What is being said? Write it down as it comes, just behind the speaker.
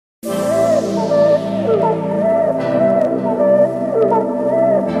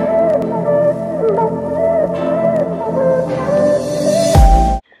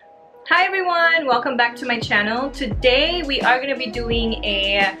welcome back to my channel. Today we are going to be doing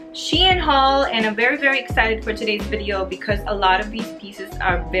a Shein haul, and I'm very excited for today's video because a lot of these pieces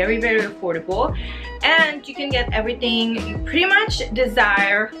are very affordable and you can get everything you pretty much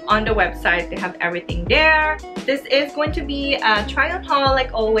desire on the website. They have everything there. This is going to be a try on haul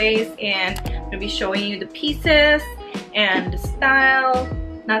like always, and I'm going to be showing you the pieces and the style,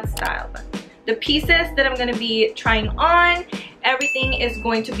 not style, but the pieces that I'm going to be trying on. Everything is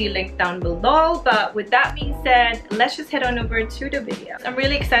going to be linked down below, but with that being said, let's just head on over to the video. I'm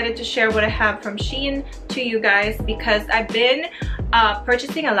really excited to share what I have from Shein to you guys because I've been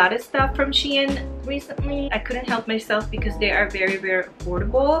purchasing a lot of stuff from Shein recently. I couldn't help myself because they are very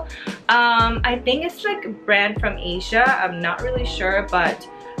affordable. I think it's like a brand from Asia. I'm not really sure, but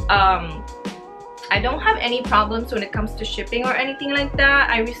I don't have any problems when it comes to shipping or anything like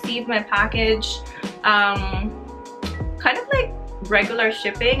that. I received my package kind of like regular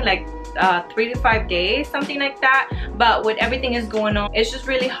shipping, like 3 to 5 days, something like that. But with everything is going on, it's just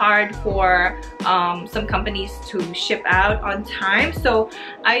really hard for some companies to ship out on time. So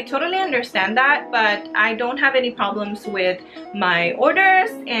I totally understand that, but I don't have any problems with my orders,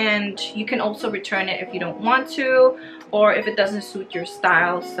 and you can also return it if you don't want to, or if it doesn't suit your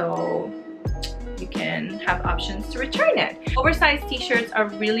style. So you can have options to return it. Oversized t-shirts are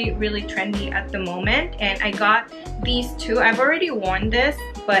really trendy at the moment, and I got these two. I've already worn this,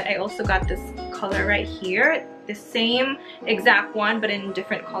 but I also got this color right here, the same exact one but in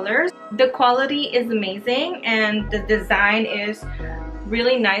different colors. The quality is amazing and the design is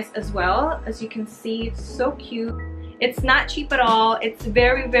really nice as well. As you can see, it's so cute. It's not cheap at all. It's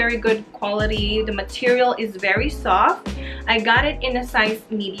very good quality. The material is very soft. I got it in a size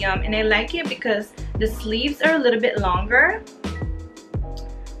medium, and I like it because the sleeves are a little bit longer,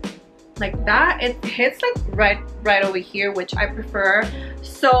 like that. It hits like right over here, which I prefer.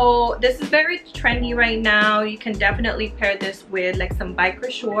 So this is very trendy right now. You can definitely pair this with like some biker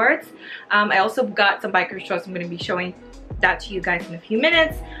shorts. I also got some biker shorts. I'm going to be showing that to you guys in a few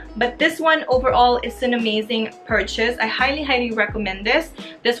minutes, but this one overall is an amazing purchase. I highly recommend this.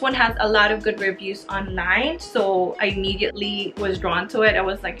 This one has a lot of good reviews online, so I immediately was drawn to it. I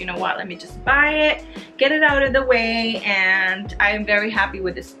was like, you know what, let me just buy it, get it out of the way, and I am very happy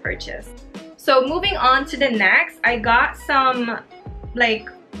with this purchase. So moving on to the next, I got some like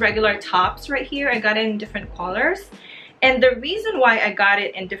regular tops right here. I got it in different colors, and the reason why I got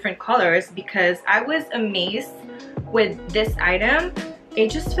it in different colors because I was amazed with this item. It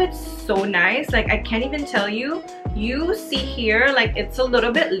just fits so nice. Like, I can't even tell you. You see here, like, it's a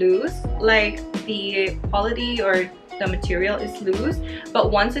little bit loose, like the quality or the material is loose,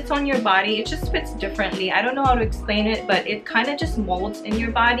 but once it's on your body, it just fits differently. I don't know how to explain it, but it kind of just molds in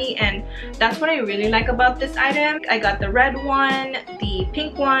your body, and that's what I really like about this item. I got the red one, the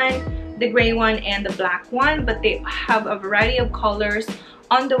pink one, the gray one, and the black one, but they have a variety of colors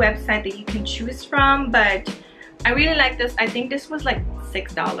on the website that you can choose from. But I really like this. I think this was like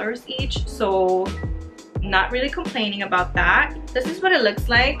 $6 each, so not really complaining about that. This is what it looks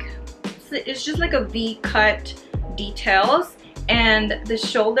like. It's just like a V-cut details, and the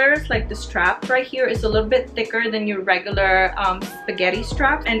shoulders, like the strap right here, is a little bit thicker than your regular spaghetti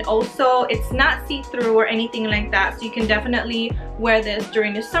strap, and also it's not see-through or anything like that, so you can definitely wear this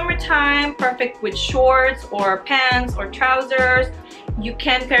during the summertime. Perfect with shorts or pants or trousers. You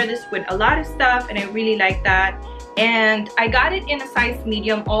can pair this with a lot of stuff, and I really like that. And I got it in a size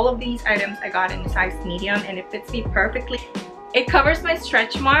medium. All of these items I got in a size medium, and it fits me perfectly. It covers my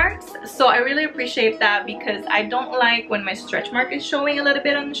stretch marks, so I really appreciate that because I don't like when my stretch mark is showing a little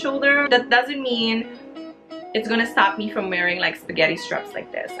bit on the shoulder. That doesn't mean it's gonna stop me from wearing like spaghetti straps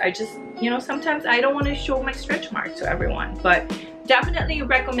like this. I just, you know, sometimes I don't want to show my stretch mark to everyone, but definitely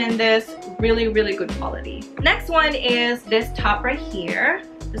recommend this. Really good quality. Next one is this top right here.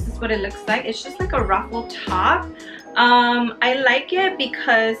 This is what it looks like. It's just like a ruffle top. I like it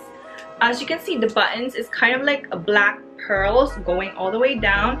because, as you can see, the buttons is kind of like a black pearls going all the way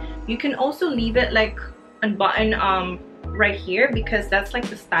down. You can also leave it like unbuttoned right here because that's like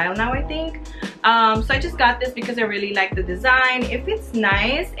the style now, I think. So I just got this because I really like the design. It fits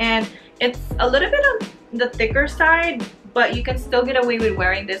nice, and it's a little bit on the thicker side, but you can still get away with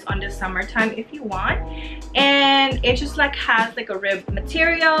wearing this on the summertime if you want. And it just like has like a rib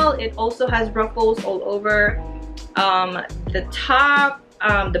material. It also has ruffles all over the top,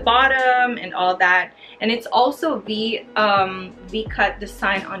 the bottom, and all that. And it's also V-cut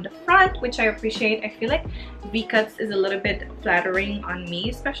design on the front, which I appreciate. I feel like V-cuts is a little bit flattering on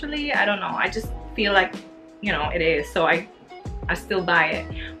me, especially. I don't know, I just feel like, you know, it is. So I I still buy it.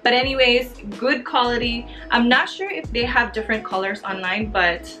 But anyways, good quality. I'm not sure if they have different colors online,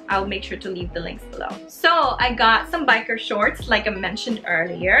 but I'll make sure to leave the links below. So I got some biker shorts like I mentioned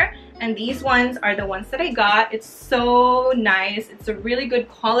earlier, and these ones are the ones that I got. It's so nice. It's a really good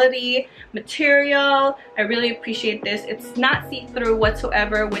quality material. I really appreciate this. It's not see-through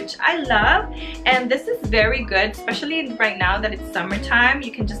whatsoever, which I love, and this is very good, especially right now that it's summertime.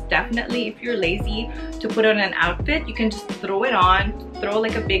 You can just definitely, if you're lazy to put on an outfit, you can just throw it on, throw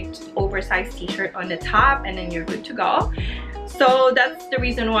like a big oversized t-shirt on the top, and then you're good to go. So that's the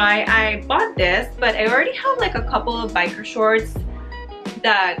reason why I bought this. But I already have like a couple of biker shorts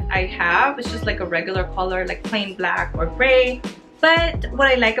that I have. It's just like a regular color, like plain black or gray. But what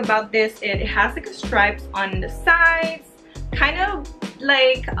I like about this, it has like a stripes on the sides, kind of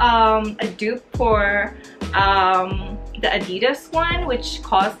like a dupe for the Adidas one, which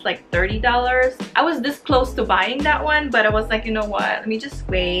cost like $30. I was this close to buying that one, but I was like, you know what, let me just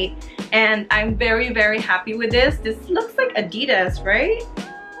wait. And I'm very, very happy with this. This looks like Adidas, right?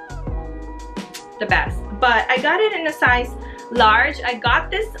 The best. But I got it in a size large. I got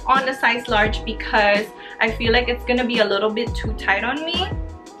this on a size large because I feel like it's gonna be a little bit too tight on me,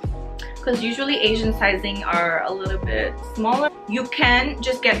 because usually Asian sizing are a little bit smaller. You can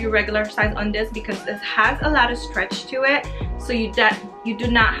just get your regular size on this because it has a lot of stretch to it, so you do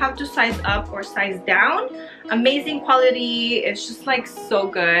not have to size up or size down. Amazing quality. It's just like so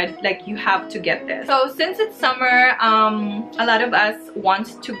good. Like, you have to get this. So since it's summer, a lot of us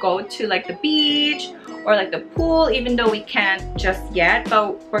want to go to like the beach or like the pool, even though we can't just yet,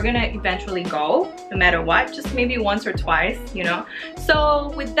 but we're gonna eventually go no matter what, just maybe once or twice, you know.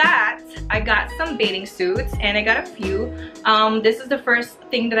 So with that, I got some bathing suits, and I got a few. This is the first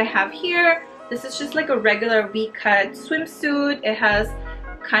thing that I have here. This is just like a regular V-cut swimsuit. It has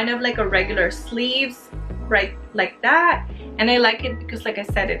kind of like a regular sleeves right like that, and I like it because, like I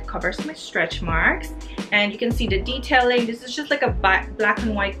said, it covers my stretch marks, and you can see the detailing. This is just like a black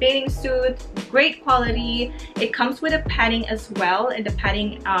and white bathing suit. Great quality. It comes with a padding as well, and the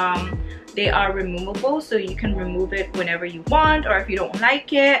padding, they are removable, so you can remove it whenever you want, or if you don't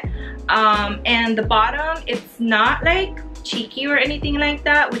like it. And the bottom, it's not like cheeky or anything like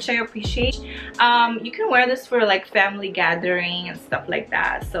that, which I appreciate. You can wear this for like family gathering and stuff like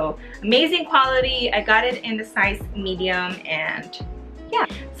that. So amazing quality. I got it in the size medium, and yeah.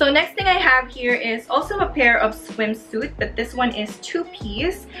 So next thing I have here is also a pair of swimsuit, but this one is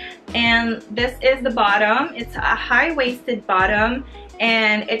two-piece, and this is the bottom. It's a high-waisted bottom,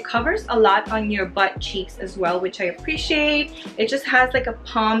 and it covers a lot on your butt cheeks as well, which I appreciate. It just has like a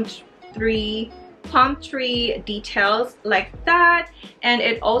palm tree details like that, and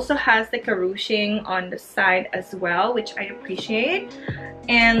it also has like a ruching on the side as well, which I appreciate.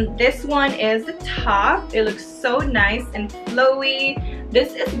 And this one is the top. It looks so nice and flowy.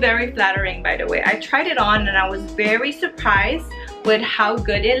 This is very flattering, by the way. I tried it on and I was very surprised with how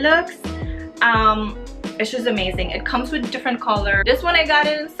good it looks. It's just amazing. It comes with different colors. This one I got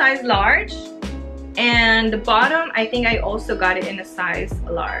it in size large, and the bottom I think I also got it in a size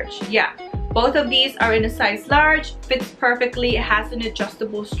large. Yeah, both of these are in a size large. Fits perfectly. It has an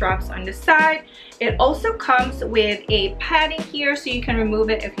adjustable straps on the side. It also comes with a padding here, so you can remove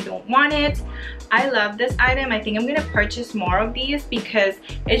it if you don't want it. I love this item. I think I'm gonna purchase more of these because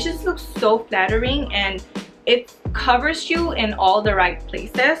it just looks so flattering, and it covers you in all the right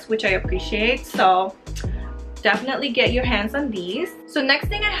places, which I appreciate. So definitely get your hands on these. So next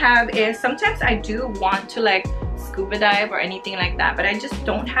thing I have is, sometimes I do want to like scuba dive or anything like that, but I just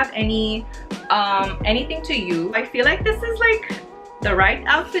don't have any anything to use. I feel like this is like the right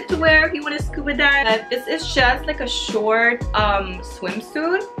outfit to wear if you want to scuba dive. But this is just like a short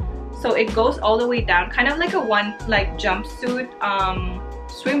swimsuit, so it goes all the way down, kind of like a jumpsuit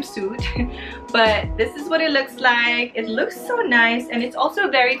swimsuit. But this is what it looks like. It looks so nice, and it's also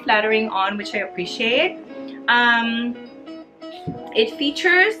very flattering on, which I appreciate. It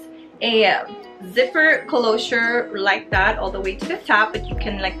features a zipper closure like that all the way to the top, but you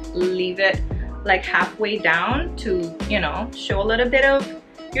can like leave it like halfway down to, you know, show a little bit of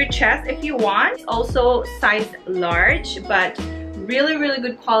your chest if you want. It's also size large, but really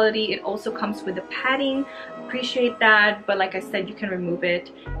good quality. It also comes with the padding. Appreciate that, but like I said, you can remove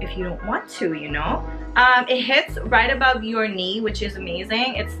it if you don't want to, you know. It hits right above your knee, which is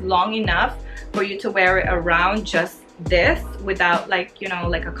amazing. It's long enough for you to wear it around just this without like, you know,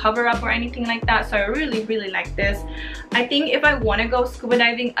 like a cover up or anything like that. So I really like this. I think if I want to go scuba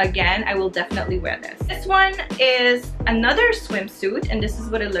diving again, I will definitely wear this. This one is another swimsuit, and this is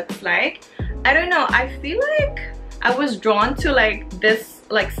what it looks like. I don't know, I feel like I was drawn to like this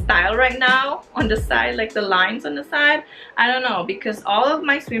like style right now on the side, like the lines on the side. I don't know, because all of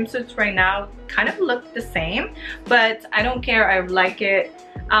my swimsuits right now kind of look the same, but I don't care, I like it.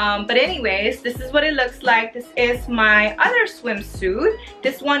 But anyways, this is what it looks like. This is my other swimsuit.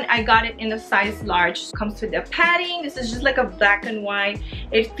 This one I got it in a size large. Comes with the padding. This is just like a black and white.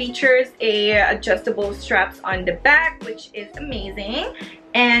 It features a adjustable straps on the back, which is amazing,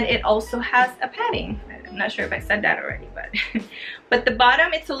 and it also has a padding. I'm not sure if I said that already, but the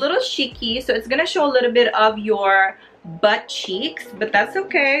bottom, it's a little chicy, so it's gonna show a little bit of your butt cheeks, but that's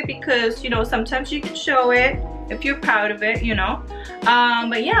okay, because you know, sometimes you can show it if you're proud of it, you know.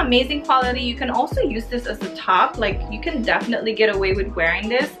 But yeah, amazing quality. You can also use this as a top. Like, you can definitely get away with wearing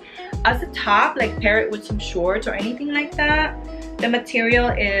this as a top, like pair it with some shorts or anything like that. The material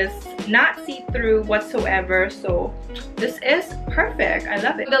is not see-through whatsoever, so this is perfect. I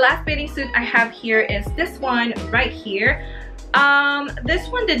love it. The last bathing suit I have here is this one right here. This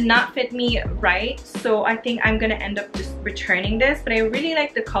one did not fit me right, so I think I'm gonna end up just returning this, but I really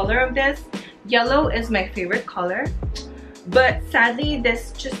like the color of this. Yellow is my favorite color, but sadly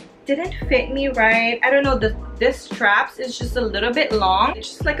this just didn't fit me right. I don't know, this straps is just a little bit long. It's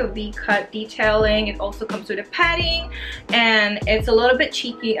just like a V-cut detailing. It also comes with a padding, and it's a little bit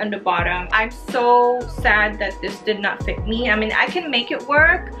cheeky on the bottom. I'm so sad that this did not fit me. I mean, I can make it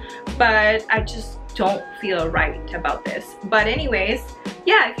work, but I just don't feel right about this. But anyways,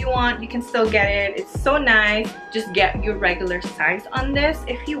 yeah, if you want, you can still get it. It's so nice. Just get your regular size on this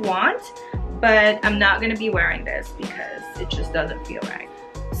if you want, but I'm not gonna be wearing this because it just doesn't feel right.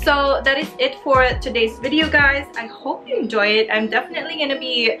 So that is it for today's video, guys. I hope you enjoy it. I'm definitely gonna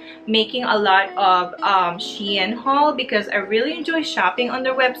be making a lot of Shein haul because I really enjoy shopping on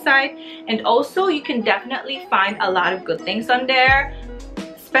their website, and also you can definitely find a lot of good things on there,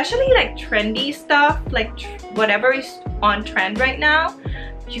 especially like trendy stuff, like whatever is on trend right now.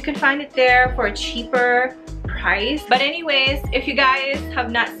 You can find it there for a cheaper price. But anyways, if you guys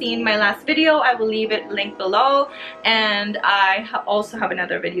have not seen my last video, I will leave it linked below, and I also have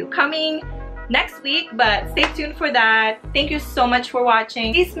another video coming next week, but stay tuned for that. Thank you so much for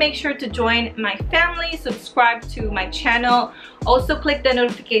watching. Please make sure to join my family, subscribe to my channel, also click the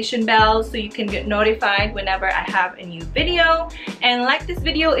notification bell so you can get notified whenever I have a new video, and like this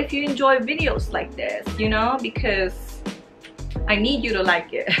video if you enjoy videos like this, you know, because I need you to like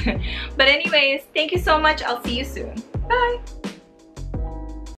it. But anyways, thank you so much. I'll see you soon. Bye.